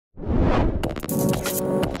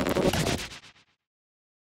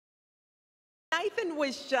Nathan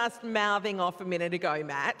was just mouthing off a minute ago,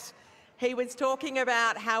 Matt. He was talking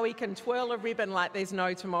about how he can twirl a ribbon like there's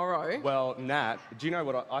no tomorrow. Well, Nat, do you know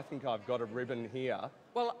what? I think I've got a ribbon here.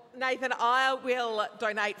 Well, Nathan, I will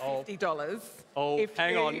donate $50.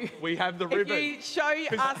 Hang on. We have the ribbon. If you show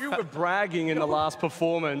us... You were bragging in the last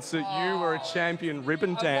perfornance that you were a champion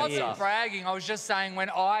ribbon dancer. I wasn't bragging. I was just saying when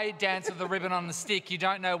I dance with the ribbon on the stick, you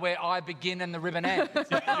don't know where I begin and the ribbon ends.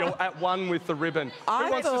 You're at one with the ribbon.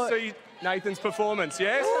 Who wants to see Nathan's performance,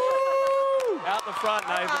 yes? Ooh. Out the front,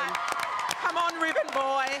 Nathan. Right. Come on, ribbon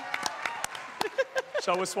boy.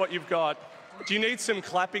 Show us what you've got. Do you need some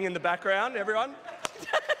clapping in the background, everyone?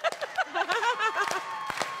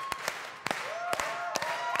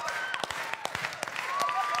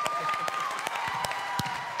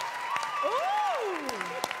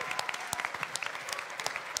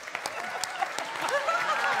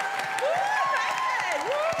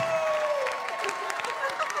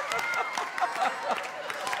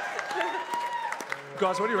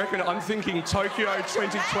 Guys, what do you reckon? I'm thinking Tokyo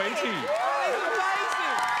 2020.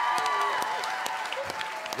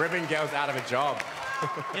 Ribbon girl's out of a job.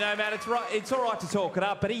 You know, Matt, it's all right to talk it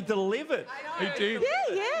up, but he delivered. He did.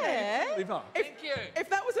 Yeah. Thank you. If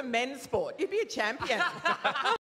that was a men's sport, you'd be a champion.